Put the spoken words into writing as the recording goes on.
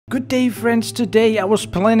Good day friends, today I was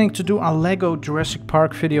planning to do a Lego Jurassic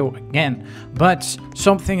Park video again, but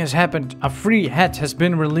something has happened. A free hat has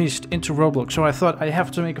been released into Roblox, so I thought I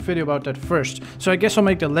have to make a video about that first. So I guess I'll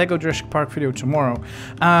make the Lego Jurassic Park video tomorrow.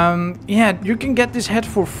 Yeah, you can get this hat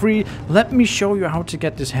for free. Let me show you how to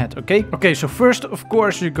get this hat, okay? Okay, so first of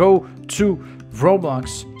course you go to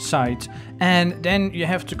Roblox site and then you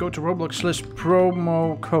have to go to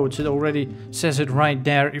Roblox/promo codes. It already says it right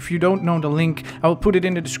there. If you don't know the link, I will put it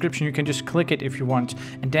in the description. You can just click it if you want,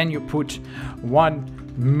 and then you put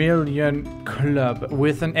 1,000,000club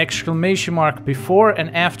with an exclamation mark before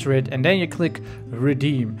and after it, and then you click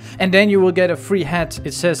redeem, and then you will get a free hat.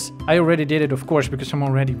 It says I already did it, of course, because I'm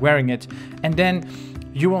already wearing it, and then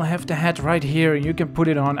you will have the hat right here. You can put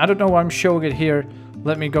it on. I don't know why I'm showing it here.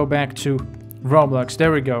 Let me go back to Roblox.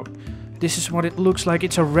 There we go. This is what it looks like.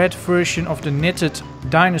 It's a red version of the knitted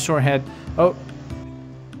dinosaur head. Oh,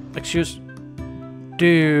 excuse.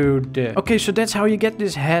 Dude. Okay, so that's how you get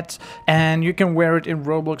this hat, and you can wear it in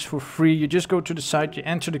Roblox for free. You just go to the site, you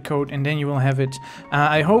enter the code, and then you will have it.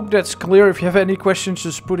 I hope that's clear. If you have any questions,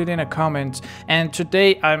 just put it in a comment. And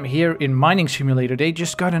today I'm here in Mining Simulator. They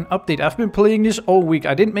just got an update. I've been playing this all week.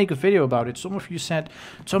 I didn't make a video about it. Some of you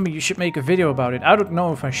told me you should make a video about it. I don't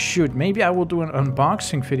know if I should. Maybe I will do an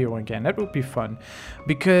unboxing video again. That would be fun.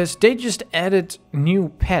 Because they just added new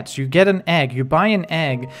pets. You get an egg, you buy an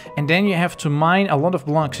egg, and then you have to mine a lot of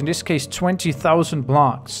blocks, in this case 20,000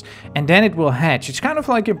 blocks, and then it will hatch. It's kind of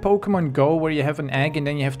like in Pokemon Go where you have an egg and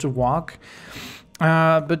then you have to walk,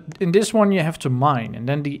 but in this one you have to mine, and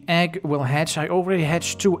then the egg will hatch. I already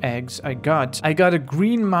hatched 2 eggs. I got a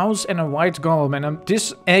green mouse and a white golem, and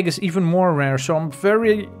this egg is even more rare, so I'm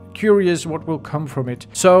very curious what will come from it.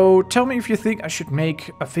 So tell me if you think I should make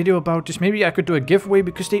a video about this. Maybe I could do a giveaway,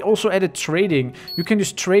 because they also added trading. You can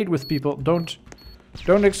just trade with people. Don't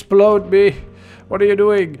explode me. What are you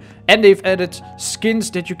doing? And they've added skins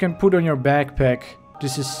that you can put on your backpack.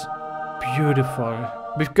 This is beautiful.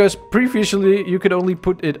 Because previously you could only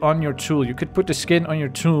put it on your tool. You could put the skin on your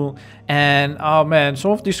tool, and oh man,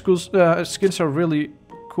 some of these skins are really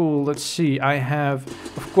cool. Let's see. I have,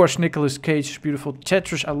 of course, Nicolas Cage. Beautiful.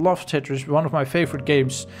 Tetris. I love Tetris. One of my favorite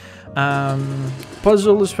games.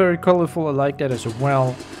 Puzzle is very colorful. I like that as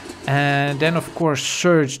well. And then, of course,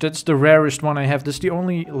 Surge. That's the rarest one I have. That's the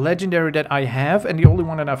only legendary that I have, and the only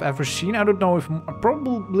one that I've ever seen. I don't know if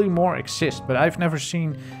probably more exist, but I've never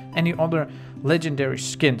seen any other legendary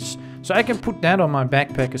skins. So I can put that on my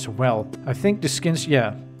backpack as well. I think the skins,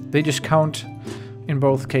 yeah, they just count in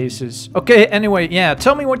both cases. Okay, anyway, yeah,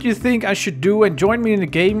 tell me what you think I should do, and join me in the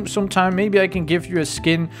game sometime. Maybe I can give you a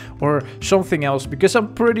skin or something else, because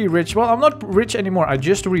I'm pretty rich. Well, I'm not rich anymore. I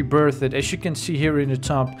just rebirthed, as you can see here in the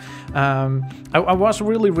top. I was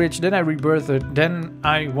really rich, then I rebirthed, then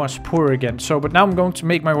I was poor again. So, but now I'm going to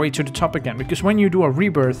make my way to the top again, because when you do a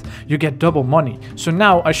rebirth, you get double money. So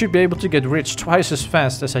now I should be able to get rich twice as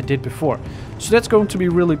fast as I did before. So that's going to be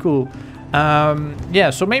really cool. Yeah,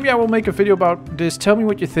 so maybe I will make a video about this. Tell me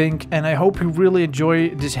what you think, and I hope you really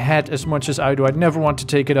enjoy this hat as much as I do. I never want to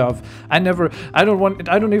take it off. I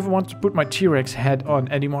don't even want to put my T-Rex head on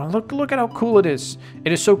anymore. Look at how cool it is.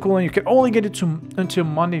 It is so cool, and you can only get it until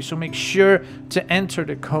Monday, so make sure to enter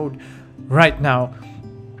the code right now,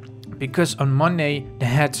 because on Monday the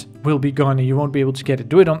hat will be gone and you won't be able to get it.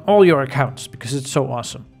 Do it on all your accounts, because it's so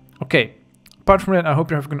awesome. Okay, apart from that, I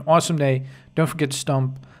hope you're having an awesome day. Don't forget to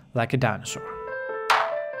stomp like a dinosaur.